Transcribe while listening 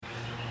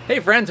Hey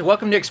friends, and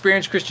welcome to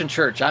Experience Christian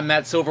Church. I'm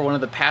Matt Silver, one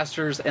of the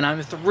pastors, and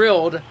I'm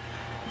thrilled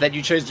that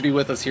you chose to be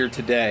with us here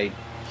today.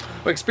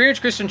 Well, Experience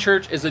Christian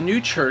Church is a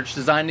new church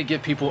designed to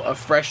give people a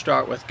fresh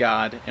start with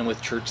God and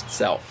with church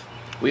itself.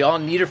 We all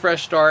need a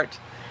fresh start,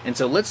 and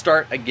so let's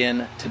start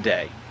again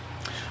today.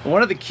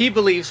 One of the key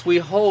beliefs we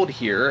hold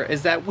here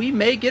is that we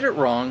may get it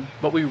wrong,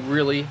 but we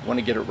really want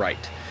to get it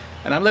right.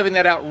 And I'm living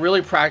that out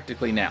really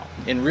practically now,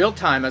 in real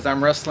time, as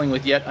I'm wrestling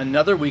with yet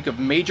another week of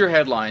major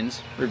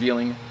headlines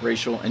revealing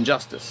racial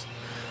injustice.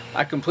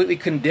 I completely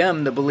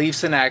condemn the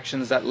beliefs and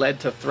actions that led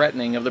to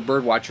threatening of the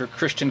birdwatcher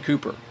Christian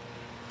Cooper.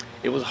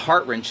 It was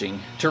heart-wrenching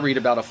to read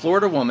about a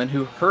Florida woman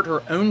who hurt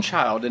her own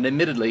child and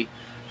admittedly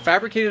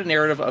fabricated a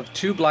narrative of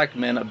two black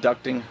men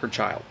abducting her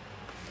child.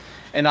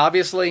 And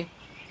obviously,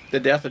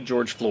 the death of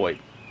George Floyd.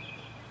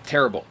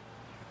 Terrible.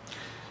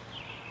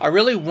 I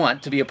really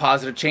want to be a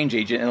positive change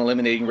agent in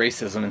eliminating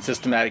racism and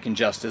systematic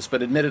injustice,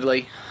 but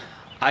admittedly,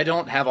 I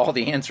don't have all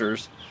the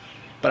answers,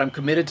 but I'm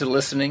committed to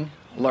listening,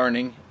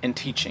 learning, and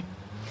teaching.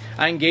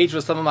 I engaged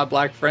with some of my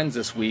black friends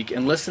this week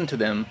and listened to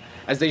them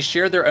as they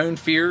shared their own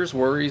fears,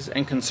 worries,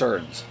 and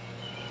concerns.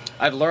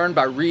 I've learned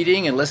by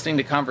reading and listening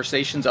to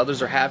conversations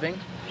others are having,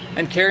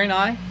 and Carrie and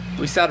I,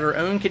 we sat at our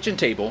own kitchen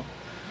table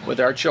with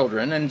our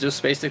children and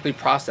just basically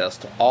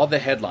processed all the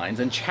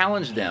headlines and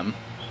challenged them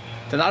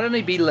to not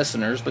only be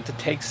listeners, but to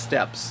take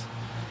steps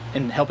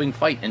in helping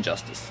fight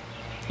injustice.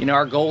 You know,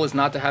 our goal is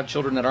not to have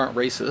children that aren't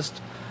racist.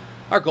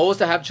 Our goal is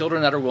to have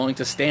children that are willing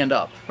to stand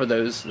up for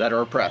those that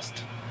are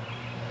oppressed,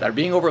 that are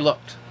being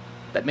overlooked,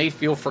 that may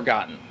feel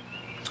forgotten.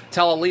 It's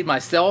how I'll lead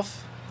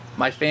myself,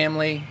 my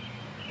family,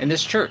 and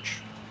this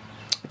church.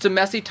 It's a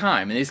messy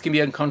time, and these can be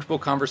uncomfortable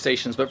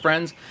conversations, but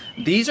friends,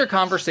 these are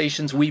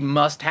conversations we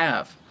must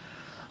have.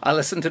 I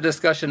listened to a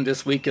discussion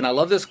this week, and I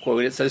love this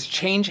quote. It says,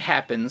 "Change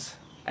happens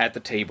at the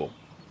table."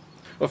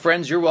 Well,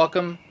 friends, you're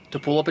welcome to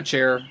pull up a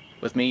chair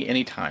with me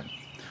anytime.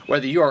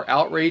 Whether you are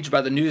outraged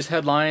by the news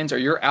headlines or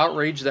you're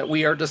outraged that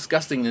we are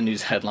discussing the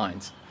news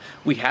headlines,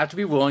 we have to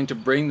be willing to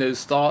bring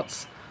those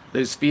thoughts,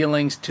 those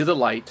feelings to the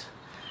light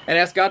and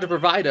ask God to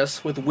provide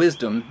us with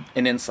wisdom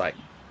and insight.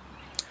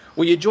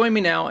 Will you join me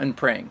now in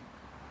praying?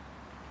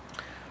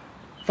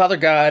 Father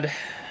God,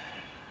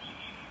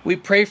 we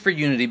pray for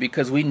unity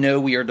because we know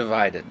we are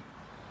divided.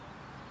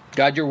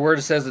 God, your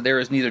word says that there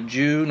is neither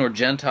Jew nor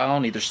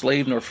Gentile, neither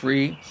slave nor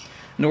free,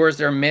 nor is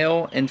there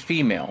male and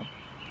female,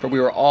 for we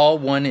are all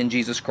one in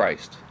Jesus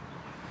Christ.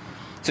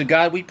 So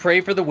God, we pray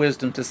for the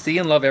wisdom to see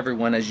and love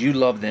everyone as you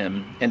love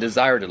them and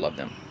desire to love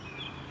them.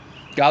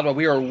 God, while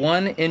we are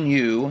one in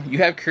you, you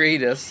have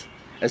created us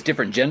as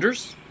different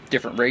genders,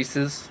 different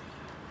races.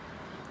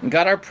 And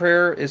God, our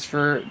prayer is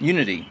for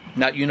unity,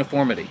 not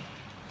uniformity.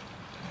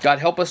 God,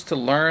 help us to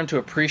learn to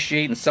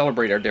appreciate and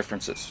celebrate our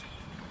differences.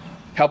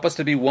 Help us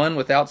to be one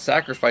without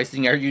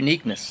sacrificing our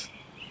uniqueness.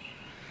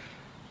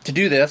 To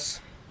do this,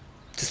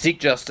 to seek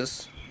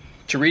justice,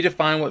 to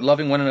redefine what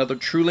loving one another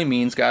truly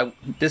means, God,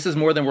 this is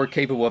more than we're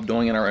capable of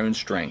doing in our own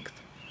strength.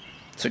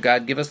 So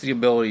God, give us the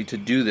ability to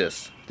do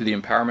this through the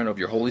empowerment of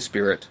your Holy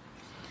Spirit.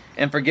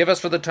 And forgive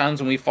us for the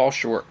times when we fall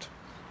short,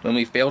 when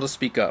we fail to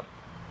speak up,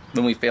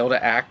 when we fail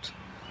to act,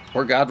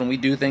 or God, when we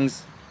do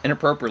things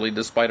inappropriately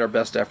despite our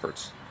best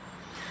efforts.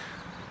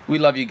 We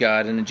love you,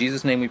 God, and in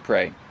Jesus' name we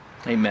pray.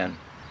 Amen.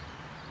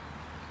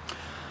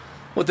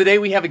 Well, today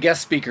we have a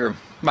guest speaker,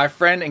 my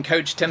friend and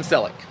coach, Tim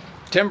Selleck.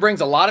 Tim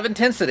brings a lot of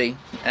intensity,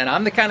 and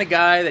I'm the kind of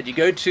guy that you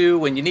go to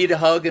when you need a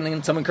hug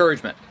and some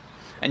encouragement.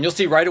 And you'll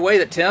see right away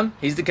that Tim,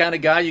 he's the kind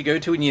of guy you go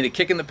to when you need a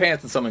kick in the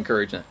pants and some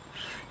encouragement.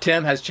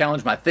 Tim has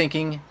challenged my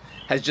thinking,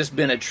 has just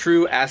been a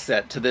true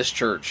asset to this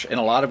church. And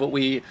a lot of what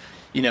we,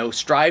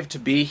 strive to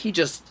be, he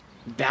just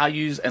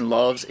values and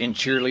loves in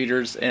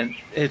cheerleaders, and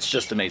it's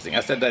just amazing. I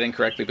said that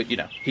incorrectly, but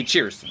he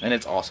cheers, and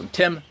it's awesome.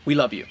 Tim, we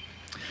love you.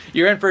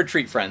 You're in for a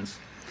treat, friends.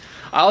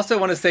 I also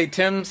want to say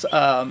Tim's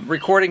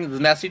recording the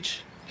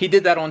message, he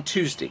did that on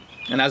Tuesday.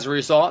 And as a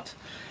result,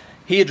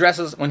 he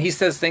addresses, when he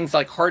says things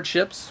like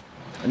hardships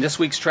and this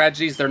week's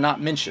tragedies, they're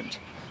not mentioned.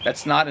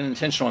 That's not an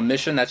intentional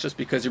omission. That's just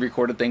because he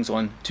recorded things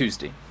on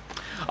Tuesday.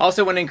 I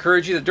also want to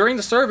encourage you that during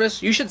the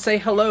service, you should say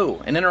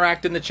hello and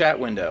interact in the chat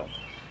window.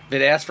 If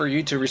it asks for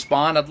you to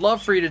respond, I'd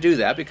love for you to do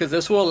that because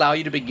this will allow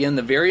you to begin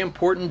the very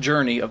important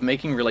journey of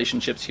making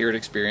relationships here at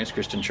Experience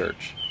Christian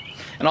Church.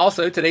 And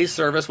also, today's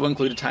service will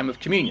include a time of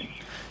communion.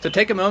 So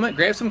take a moment,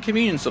 grab some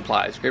communion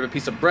supplies, grab a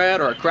piece of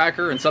bread or a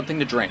cracker and something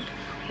to drink.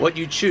 What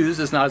you choose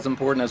is not as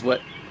important as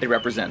what it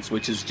represents,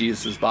 which is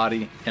Jesus'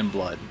 body and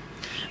blood.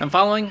 And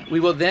following, we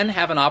will then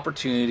have an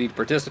opportunity to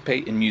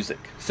participate in music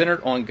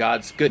centered on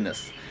God's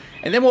goodness.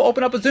 And then we'll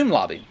open up a Zoom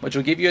lobby, which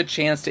will give you a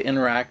chance to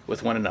interact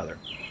with one another.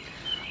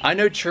 I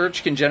know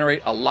church can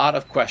generate a lot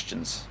of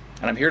questions,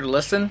 and I'm here to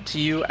listen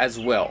to you as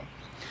well.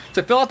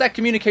 So fill out that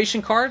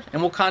communication card,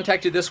 and we'll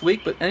contact you this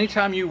week, but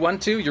anytime you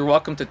want to, you're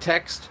welcome to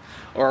text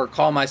or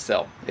call my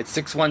cell. It's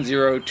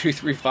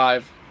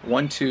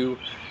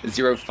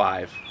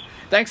 610-235-1205.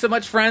 Thanks so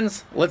much,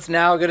 friends. Let's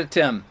now go to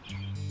Tim.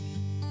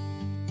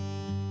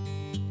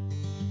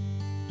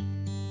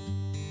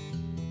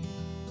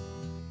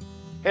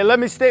 Hey,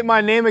 let me state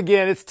my name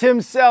again. It's Tim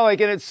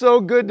Selleck, and it's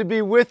so good to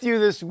be with you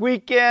this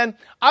weekend.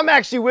 I'm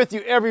actually with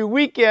you every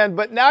weekend,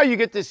 but now you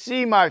get to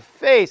see my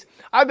face.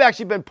 I've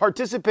actually been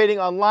participating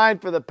online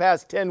for the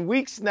past 10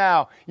 weeks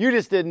now. You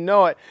just didn't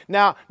know it.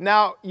 Now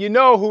you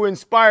know who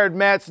inspired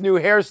Matt's new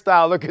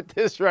hairstyle. Look at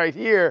this right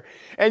here.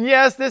 And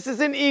yes, this is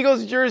an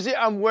Eagles jersey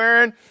I'm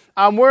wearing.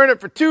 I'm wearing it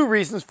for two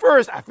reasons.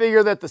 First, I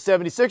figure that the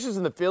 76ers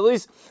and the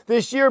Phillies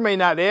this year may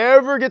not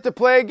ever get to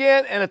play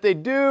again. And if they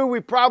do,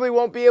 we probably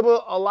won't be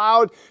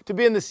allowed to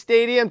be in the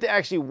stadium to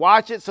actually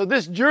watch it. So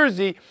this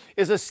jersey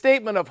is a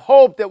statement of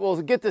hope that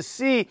we'll get to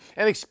see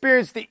and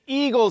experience the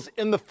Eagles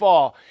in the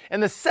fall.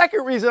 And the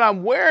second reason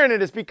I'm wearing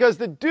it is because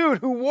the dude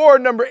who wore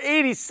number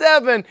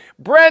 87,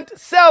 Brent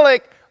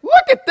Celek,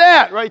 look at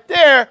that right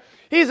there.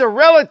 He's a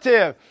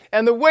relative.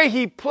 And the way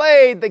he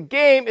played the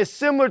game is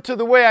similar to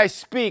the way I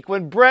speak.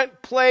 When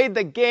Brent played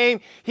the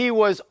game, he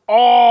was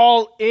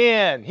all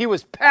in. He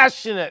was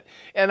passionate,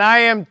 and I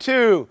am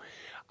too.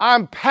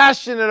 I'm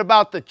passionate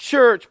about the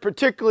church,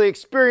 particularly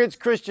Experience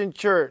Christian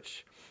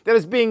Church, that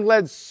is being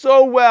led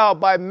so well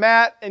by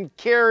Matt and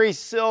Carrie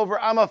Silver.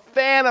 I'm a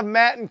fan of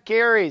Matt and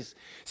Carrie's.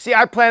 See,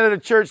 I planted a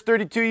church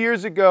 32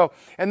 years ago,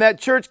 and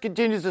that church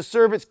continues to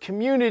serve its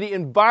community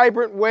in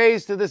vibrant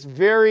ways to this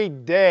very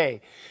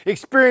day.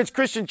 Experience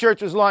Christian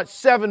Church was launched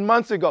 7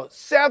 months ago.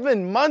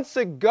 7 months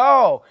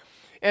ago!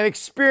 And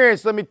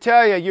Experience, let me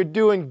tell you, you're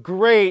doing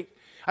great.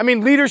 I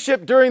mean,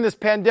 leadership during this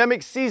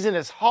pandemic season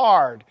is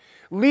hard.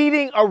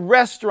 Leading a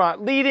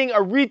restaurant, leading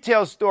a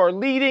retail store,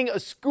 leading a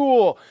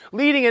school,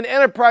 leading an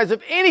enterprise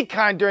of any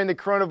kind during the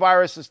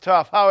coronavirus is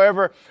tough.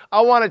 However,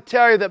 I want to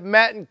tell you that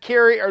Matt and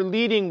Carrie are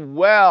leading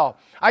well.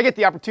 I get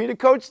the opportunity to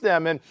coach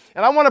them, and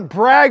I want to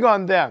brag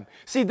on them.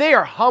 See, they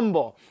are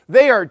humble.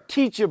 They are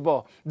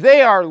teachable.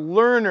 They are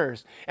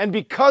learners. And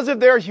because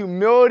of their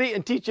humility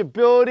and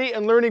teachability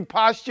and learning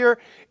posture,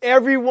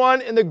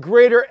 everyone in the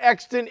greater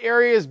Exton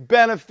area is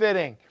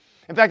benefiting.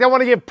 In fact, I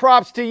want to give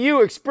props to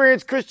you,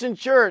 Experience Christian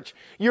Church,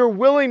 your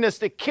willingness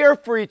to care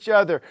for each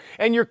other,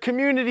 and your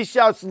community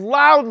shouts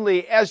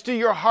loudly as to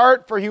your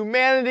heart for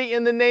humanity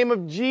in the name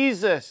of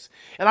Jesus.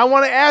 And I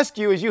want to ask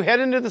you, as you head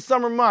into the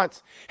summer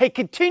months, hey,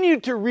 continue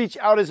to reach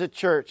out as a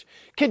church.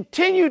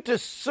 Continue to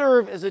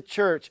serve as a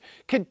church.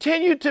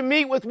 Continue to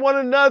meet with one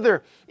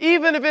another,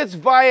 even if it's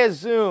via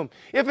Zoom.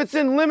 If it's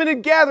in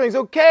limited gatherings,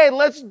 okay,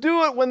 let's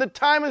do it when the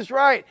time is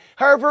right.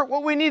 However,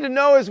 what we need to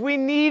know is we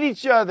need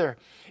each other.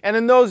 And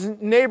in those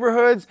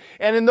neighborhoods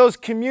and in those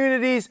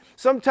communities,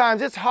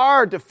 sometimes it's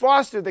hard to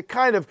foster the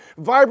kind of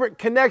vibrant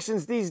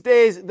connections these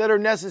days that are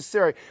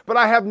necessary. But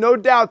I have no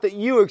doubt that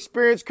you,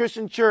 Experience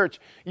Christian Church,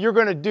 you're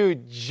going to do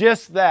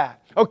just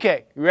that.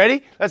 Okay, you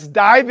ready? Let's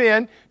dive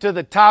in to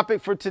the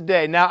topic for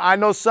today. Now, I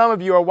know some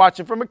of you are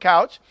watching from a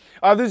couch.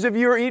 Others of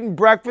you are eating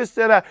breakfast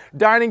at a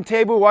dining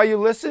table while you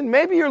listen.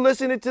 Maybe you're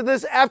listening to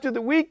this after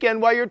the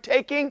weekend while you're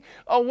taking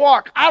a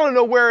walk. I don't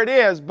know where it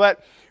is,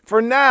 but for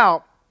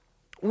now,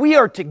 we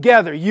are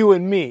together, you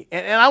and me.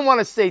 And I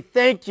want to say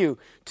thank you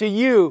to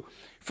you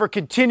for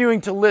continuing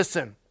to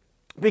listen.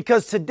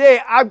 Because today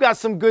I've got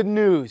some good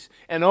news.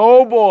 And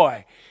oh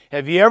boy,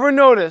 have you ever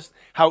noticed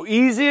how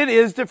easy it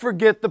is to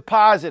forget the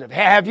positive?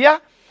 Have you?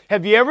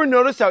 Have you ever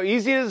noticed how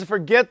easy it is to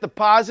forget the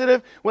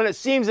positive when it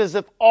seems as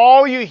if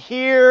all you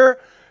hear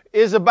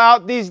is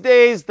about these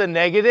days the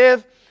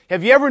negative?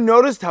 Have you ever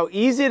noticed how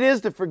easy it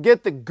is to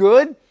forget the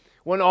good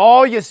when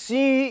all you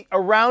see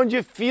around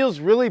you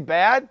feels really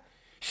bad?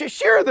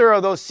 Sure, there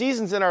are those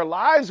seasons in our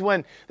lives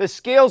when the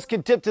scales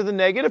can tip to the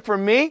negative. For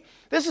me,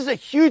 this is a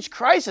huge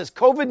crisis.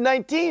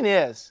 COVID-19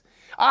 is.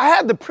 I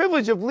had the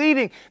privilege of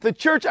leading the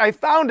church I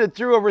founded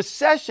through a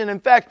recession. In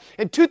fact,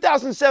 in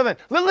 2007,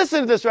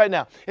 listen to this right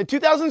now. In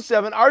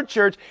 2007, our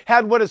church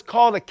had what is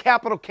called a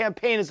capital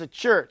campaign as a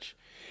church.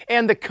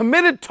 And the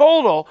committed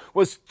total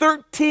was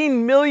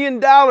 $13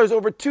 million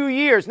over 2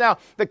 years. Now,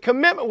 the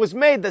commitment was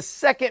made the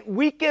second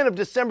weekend of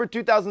December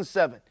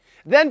 2007.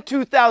 Then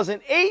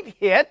 2008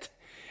 hit.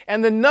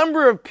 And the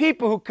number of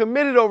people who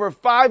committed over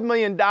 $5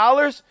 million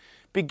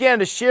began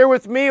to share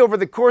with me over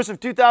the course of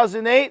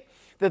 2008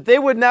 that they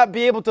would not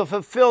be able to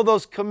fulfill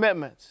those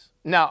commitments.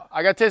 Now,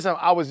 I got to tell you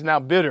something, I was now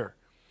bitter.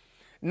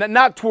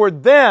 Not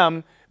toward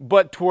them,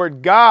 but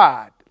toward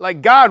God.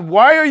 Like, God,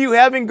 why are you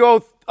having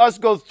us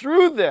go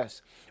through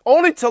this?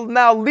 Only to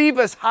now leave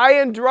us high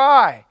and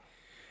dry.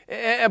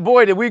 And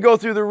boy, did we go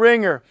through the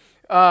ringer.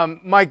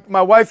 My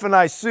wife and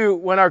I, Sue,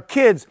 when our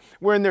kids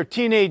were in their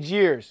teenage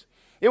years.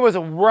 It was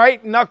a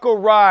right knuckle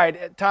ride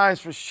at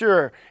times for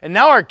sure. And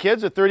now our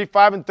kids are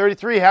 35 and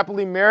 33,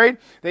 happily married.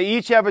 They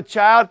each have a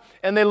child,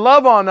 and they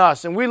love on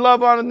us, and we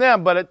love on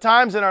them. But at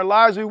times in our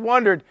lives, we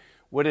wondered,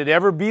 would it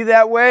ever be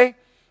that way?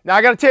 Now,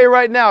 I got to tell you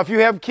right now, if you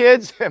have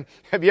kids,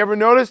 have you ever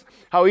noticed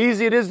how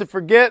easy it is to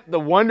forget the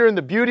wonder and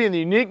the beauty and the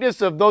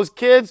uniqueness of those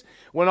kids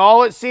when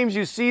all it seems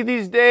you see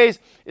these days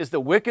is the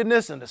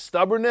wickedness and the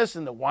stubbornness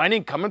and the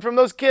whining coming from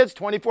those kids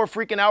 24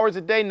 freaking hours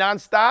a day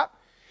nonstop?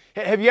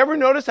 Have you ever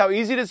noticed how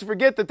easy it is to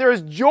forget that there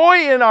is joy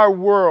in our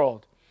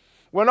world?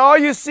 When all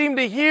you seem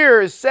to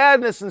hear is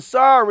sadness and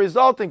sorrow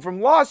resulting from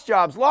lost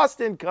jobs,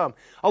 lost income,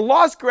 a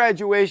lost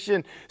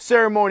graduation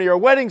ceremony or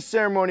wedding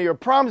ceremony or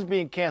proms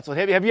being canceled.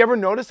 Have you ever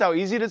noticed how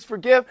easy it is to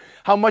forgive?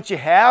 How much you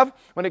have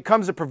when it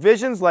comes to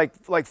provisions like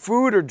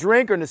food or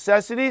drink or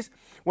necessities?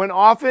 When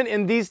often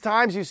in these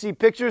times you see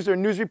pictures or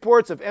news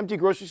reports of empty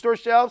grocery store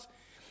shelves?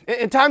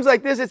 In times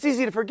like this, it's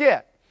easy to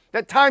forget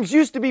that times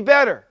used to be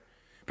better,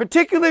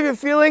 particularly if you're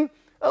feeling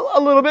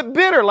a little bit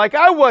bitter like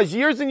I was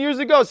years and years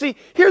ago. See,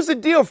 here's the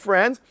deal,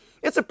 friends.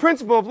 It's a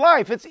principle of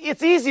life.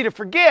 It's easy to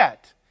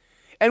forget.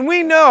 And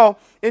we know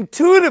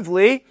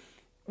intuitively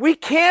we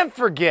can't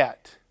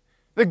forget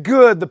the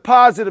good, the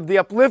positive, the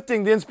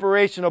uplifting, the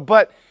inspirational,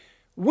 but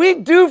we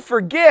do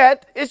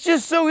forget. It's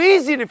just so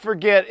easy to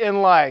forget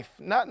in life,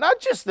 not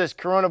just this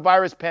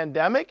coronavirus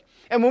pandemic.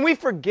 And when we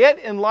forget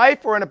in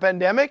life or in a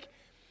pandemic,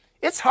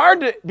 it's hard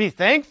to be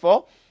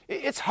thankful.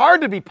 It's hard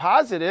to be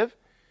positive.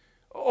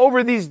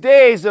 Over these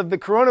days of the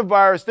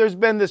coronavirus, there's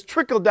been this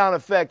trickle-down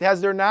effect,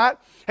 has there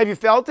not? Have you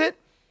felt it?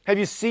 Have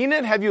you seen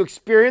it? Have you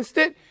experienced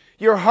it?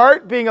 Your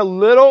heart being a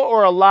little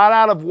or a lot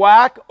out of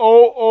whack,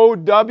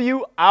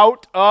 OOW,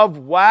 out of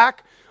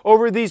whack,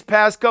 over these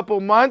past couple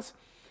months.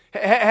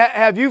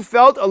 Have you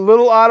felt a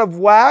little out of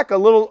whack, a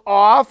little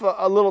off,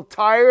 a little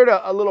tired,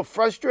 a little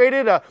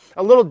frustrated, a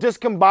little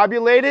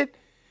discombobulated?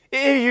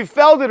 If you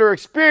felt it or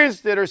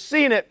experienced it or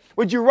seen it,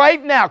 would you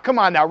right now, come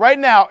on now, right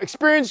now,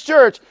 Experience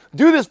Church,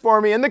 do this for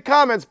me. In the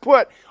comments,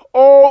 put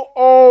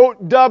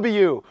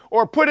OOW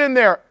or put in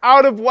there,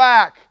 out of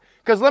whack.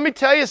 Because let me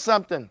tell you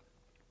something.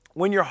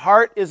 When your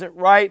heart isn't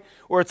right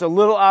or it's a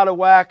little out of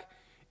whack,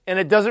 and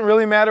it doesn't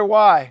really matter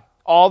why,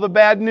 all the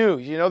bad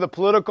news, the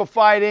political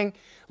fighting,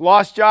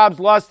 lost jobs,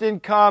 lost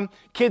income,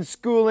 kids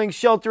schooling,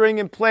 sheltering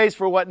in place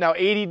for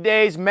 80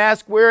 days,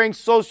 mask wearing,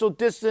 social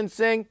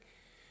distancing.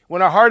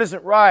 When our heart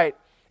isn't right,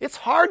 it's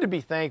hard to be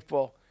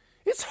thankful.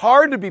 It's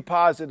hard to be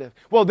positive.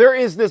 Well, there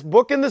is this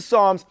book in the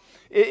Psalms,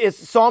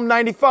 it's Psalm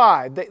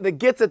 95, that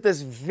gets at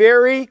this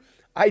very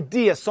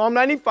idea. Psalm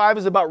 95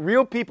 is about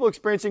real people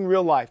experiencing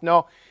real life.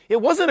 No, it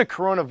wasn't a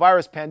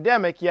coronavirus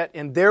pandemic, yet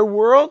in their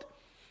world,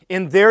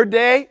 in their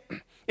day,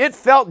 it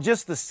felt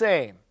just the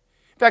same.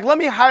 In fact, let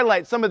me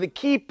highlight some of the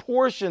key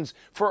portions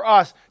for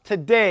us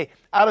today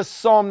out of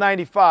Psalm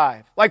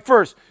 95. Like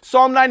first,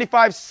 Psalm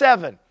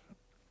 95:7.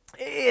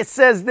 It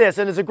says this,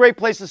 and it's a great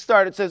place to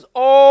start. It says,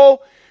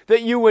 "Oh,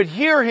 that you would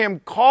hear him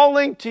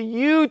calling to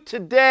you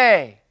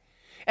today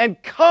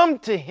and come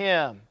to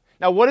him."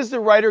 Now, what is the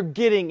writer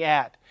getting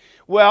at?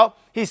 Well,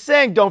 he's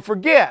saying, don't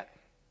forget.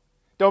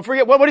 Don't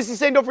forget. What is he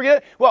saying? Don't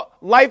forget. Well,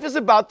 life is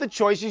about the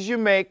choices you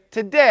make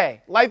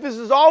today. Life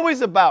is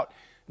always about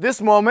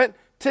this moment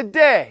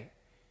today.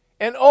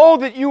 And oh,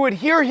 that you would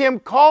hear him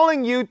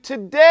calling you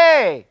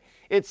today,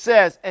 it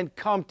says, and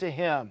come to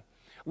him.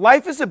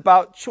 Life is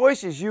about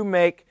choices you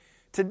make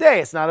today.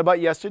 It's not about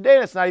yesterday,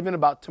 and it's not even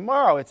about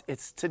tomorrow.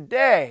 It's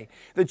today.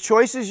 The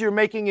choices you're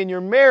making in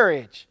your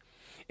marriage,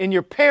 in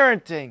your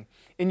parenting,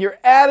 in your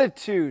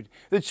attitude,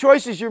 the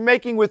choices you're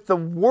making with the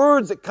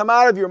words that come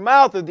out of your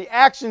mouth or the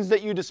actions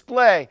that you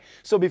display.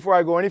 So before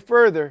I go any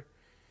further,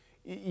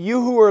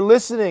 you who are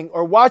listening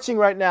or watching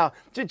right now,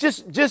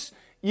 just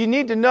you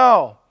need to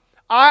know.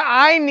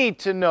 I need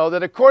to know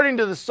that according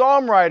to the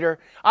psalm writer,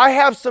 I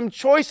have some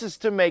choices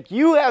to make.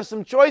 You have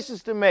some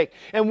choices to make.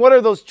 And what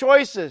are those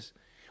choices?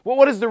 Well,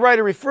 what is the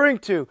writer referring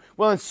to?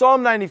 Well, in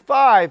Psalm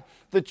 95,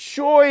 the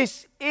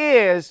choice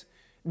is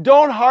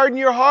don't harden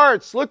your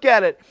hearts. Look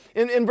at it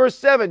in verse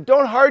 7.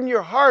 Don't harden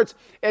your hearts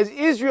as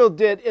Israel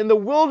did in the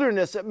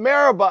wilderness at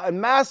Meribah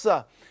and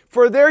Massah.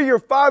 For there your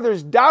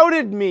fathers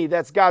doubted me,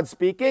 that's God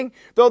speaking,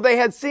 though they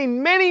had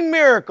seen many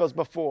miracles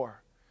before.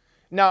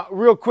 Now,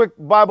 real quick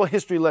Bible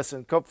history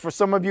lesson for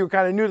some of you who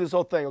kind of knew this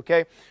whole thing,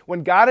 okay?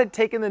 When God had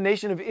taken the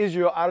nation of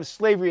Israel out of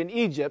slavery in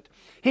Egypt,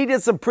 he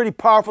did some pretty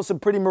powerful, some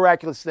pretty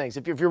miraculous things.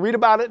 If you read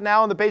about it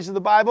now on the pages of the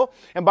Bible,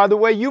 and by the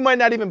way, you might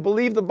not even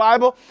believe the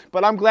Bible,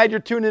 but I'm glad you're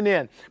tuning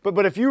in.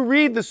 But if you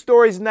read the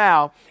stories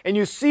now and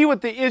you see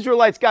what the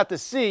Israelites got to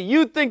see,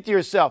 you think to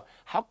yourself,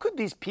 how could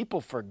these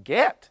people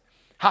forget?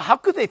 How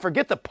could they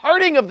forget the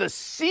parting of the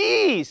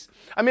seas?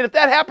 I mean, if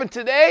that happened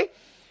today,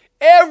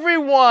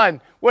 everyone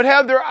would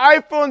have their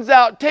iPhones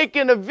out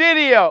taking a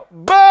video.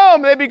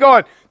 Boom! They'd be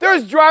going,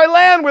 there's dry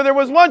land where there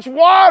was once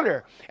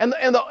water. And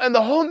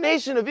the whole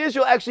nation of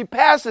Israel actually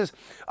passes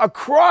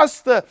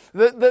across the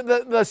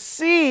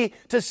sea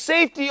to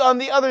safety on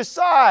the other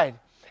side.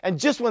 And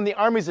just when the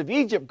armies of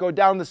Egypt go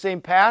down the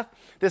same path,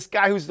 this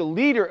guy who's the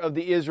leader of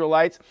the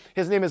Israelites,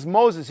 his name is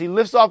Moses, he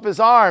lifts off his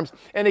arms.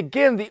 And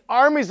again, the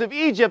armies of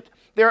Egypt,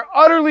 they're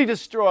utterly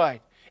destroyed.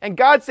 And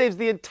God saves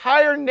the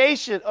entire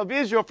nation of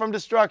Israel from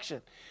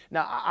destruction.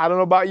 Now, I don't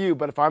know about you,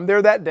 but if I'm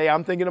there that day,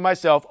 I'm thinking to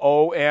myself,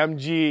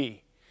 OMG.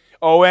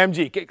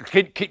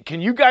 OMG. Can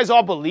you guys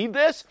all believe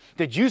this?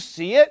 Did you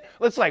see it?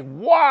 It's like,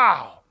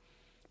 wow.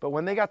 But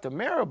when they got to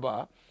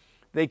Meribah,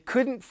 they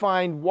couldn't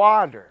find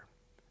water.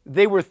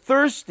 They were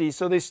thirsty,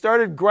 so they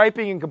started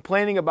griping and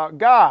complaining about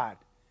God.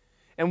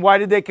 And why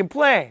did they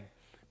complain?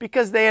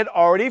 Because they had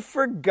already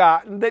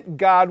forgotten that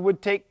God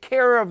would take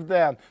care of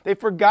them. They've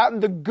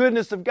forgotten the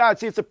goodness of God.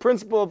 See, it's a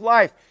principle of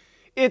life.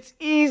 It's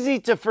easy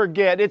to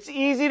forget. It's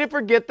easy to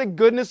forget the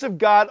goodness of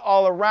God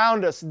all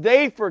around us.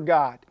 They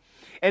forgot.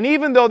 And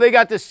even though they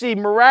got to see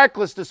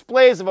miraculous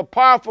displays of a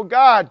powerful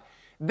God,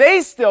 they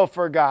still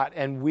forgot.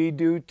 And we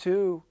do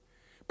too,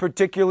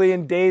 particularly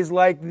in days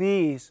like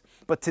these.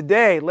 But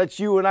today, let's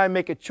you and I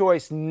make a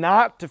choice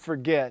not to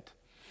forget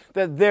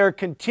that there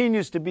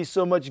continues to be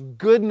so much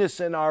goodness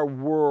in our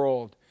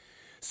world.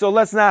 So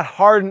let's not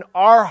harden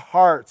our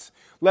hearts.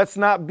 Let's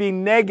not be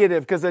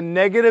negative, because a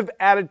negative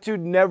attitude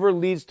never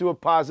leads to a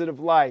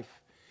positive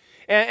life.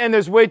 And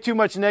there's way too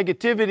much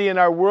negativity in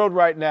our world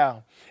right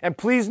now. And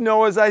please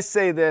know as I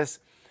say this,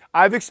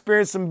 I've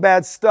experienced some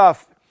bad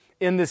stuff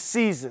in this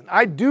season.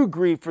 I do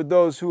grieve for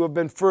those who have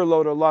been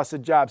furloughed or lost a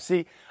job.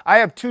 See, I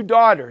have 2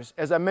 daughters,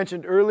 as I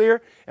mentioned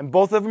earlier, and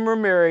both of them are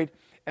married.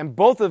 And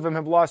both of them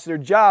have lost their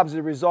jobs as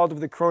a result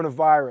of the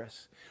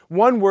coronavirus.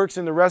 One works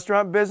in the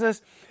restaurant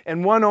business,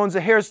 and one owns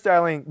a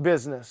hairstyling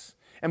business.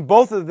 And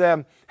both of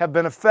them have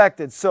been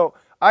affected. So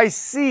I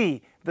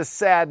see the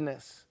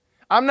sadness.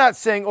 I'm not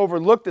saying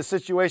overlook the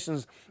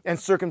situations and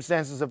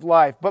circumstances of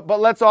life, but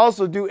let's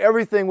also do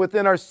everything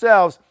within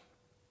ourselves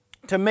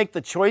to make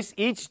the choice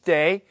each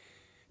day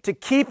to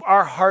keep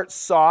our hearts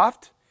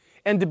soft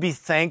and to be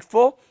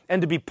thankful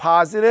and to be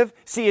positive.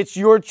 See, it's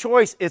your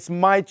choice. It's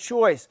my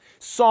choice.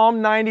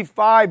 Psalm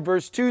 95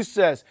 verse 2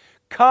 says,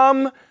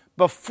 "Come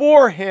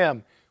before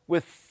Him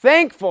with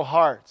thankful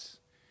hearts."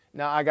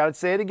 Now, I got to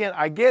say it again.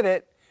 I get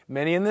it.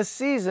 Many in this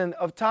season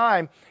of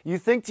time, you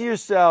think to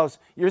yourselves,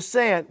 you're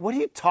saying, what are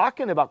you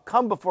talking about?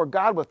 Come before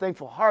God with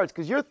thankful hearts.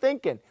 Because you're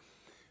thinking,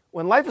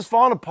 when life is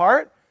falling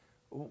apart,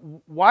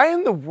 why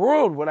in the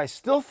world would I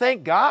still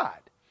thank God?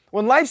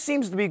 When life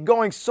seems to be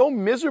going so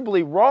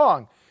miserably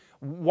wrong,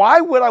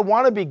 why would I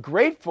want to be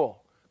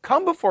grateful?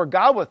 Come before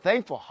God with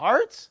thankful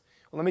hearts?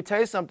 Well, let me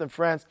tell you something,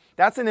 friends.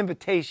 That's an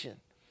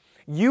invitation.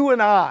 You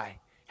and I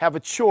have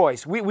a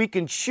choice. We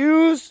can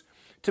choose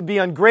to be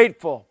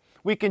ungrateful.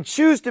 We can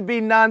choose to be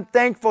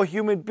non-thankful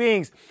human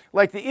beings,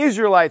 like the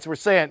Israelites were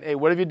saying, "Hey,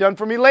 what have you done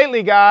for me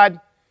lately, God?"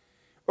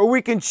 Or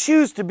we can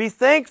choose to be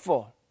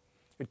thankful.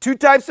 There are 2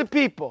 types of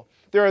people.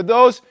 There are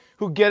those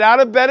who get out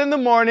of bed in the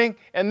morning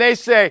and they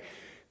say,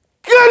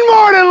 "Good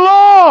morning,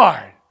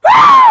 Lord!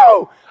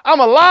 Woo!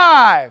 I'm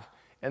alive."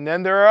 And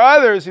then there are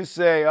others who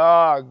say,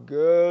 "Oh,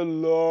 good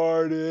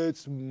Lord,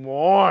 it's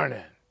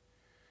morning."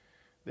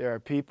 There are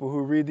people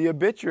who read the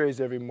obituaries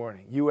every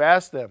morning. You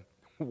ask them,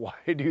 why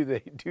do they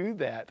do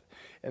that?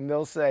 And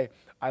they'll say,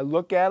 "I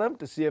look at them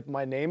to see if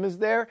my name is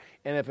there,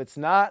 and if it's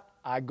not,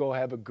 I go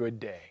have a good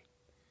day."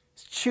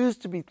 Choose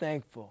to be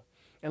thankful.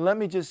 And let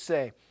me just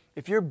say,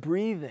 if you're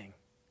breathing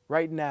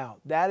right now,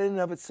 that in and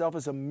of itself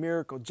is a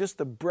miracle. Just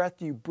the breath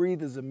you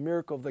breathe is a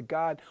miracle of the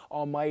God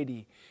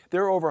Almighty.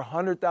 There are over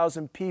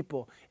 100,000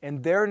 people,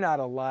 and they're not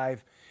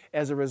alive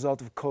as a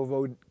result of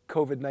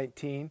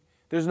COVID-19.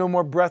 There's no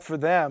more breath for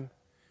them.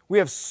 We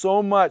have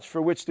so much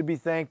for which to be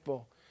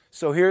thankful.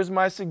 So here's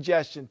my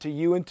suggestion to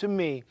you and to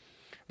me.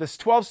 This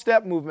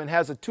 12-step movement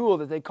has a tool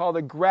that they call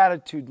the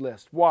gratitude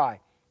list.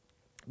 Why?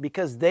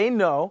 Because they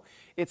know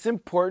it's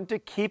important to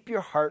keep your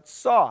heart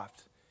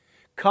soft.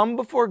 Come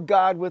before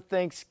God with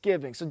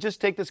thanksgiving. So just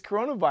take this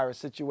coronavirus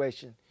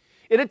situation.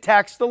 It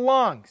attacks the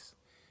lungs.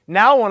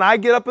 Now when I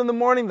get up in the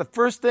morning, the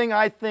first thing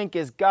I think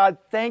is, "God,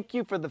 thank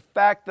you for the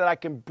fact that I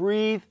can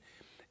breathe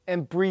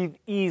and breathe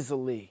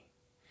easily."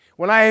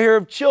 When I hear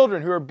of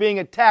children who are being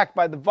attacked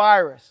by the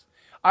virus,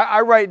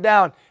 I write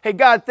down, "Hey,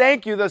 God,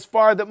 thank you thus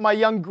far that my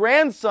young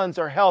grandsons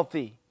are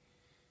healthy."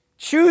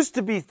 Choose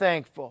to be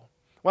thankful.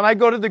 When I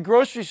go to the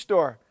grocery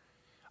store,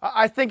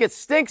 I think it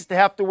stinks to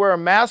have to wear a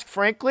mask,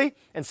 frankly,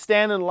 and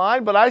stand in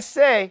line. But I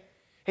say,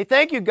 "Hey,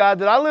 thank you, God,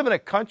 that I live in a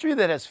country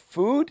that has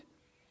food,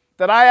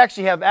 that I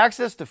actually have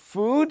access to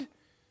food.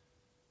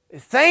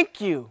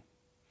 Thank you."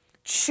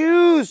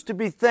 Choose to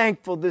be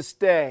thankful this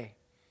day.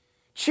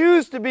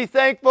 Choose to be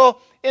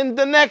thankful in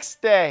the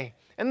next day,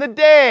 and the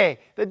day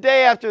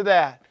after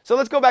that. So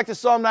let's go back to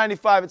Psalm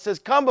 95. It says,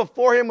 "Come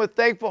before Him with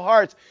thankful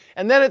hearts."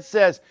 And then it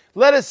says,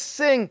 "Let us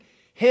sing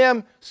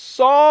Him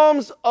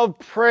psalms of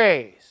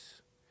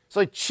praise."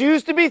 So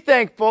choose to be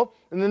thankful.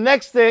 And the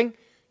next thing,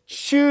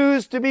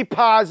 choose to be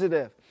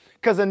positive.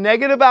 Because a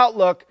negative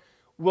outlook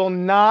will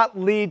not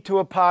lead to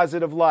a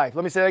positive life.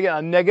 Let me say that again.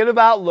 A negative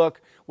outlook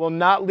will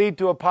not lead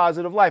to a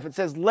positive life. It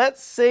says,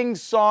 let's sing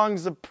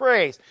songs of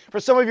praise.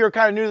 For some of you who are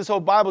kind of new to this whole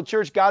Bible,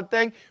 church, God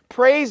thing,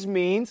 praise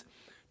means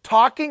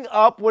talking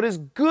up what is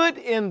good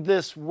in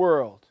this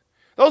world.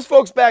 Those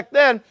folks back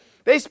then,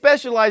 they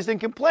specialized in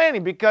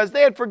complaining because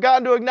they had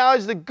forgotten to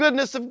acknowledge the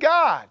goodness of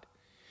God.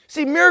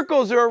 See,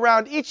 miracles are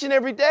around each and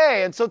every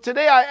day. And so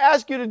today I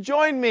ask you to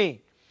join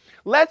me.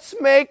 Let's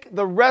make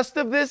the rest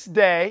of this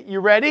day,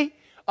 you ready?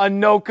 A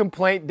no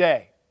complaint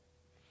day.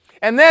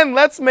 And then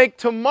let's make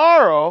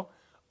tomorrow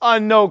a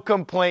no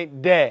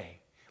complaint day.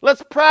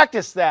 Let's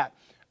practice that.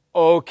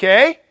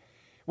 Okay?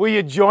 Will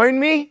you join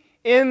me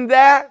in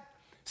that?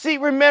 See,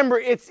 remember,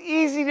 it's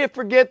easy to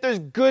forget there's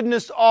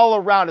goodness all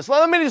around us.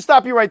 Let me just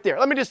stop you right there.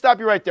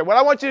 What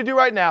I want you to do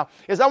right now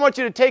is I want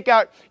you to take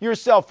out your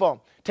cell phone.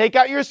 Take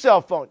out your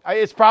cell phone.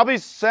 It's probably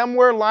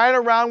somewhere lying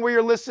around where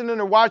you're listening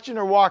or watching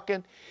or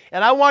walking.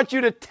 And I want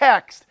you to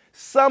text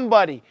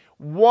somebody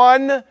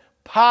one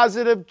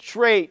positive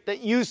trait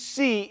that you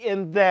see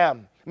in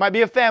them. It might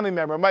be a family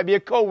member. It might be a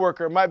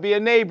coworker. It might be a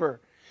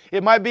neighbor.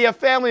 It might be a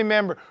family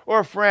member or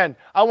a friend.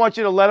 I want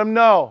you to let them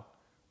know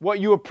what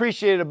you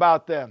appreciate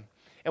about them.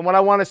 And what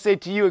I want to say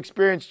to you,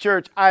 Experience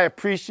Church, I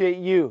appreciate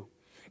you.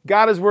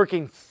 God is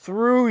working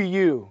through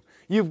you.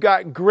 You've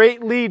got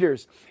great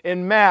leaders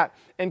in Matt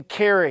and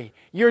Carrie.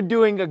 You're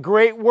doing a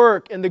great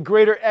work in the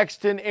greater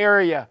Exton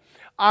area.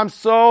 I'm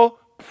so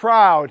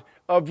proud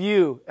of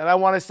you. And I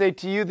want to say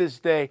to you this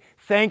day,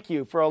 thank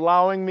you for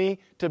allowing me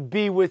to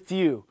be with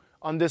you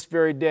on this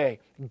very day.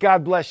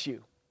 God bless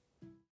you.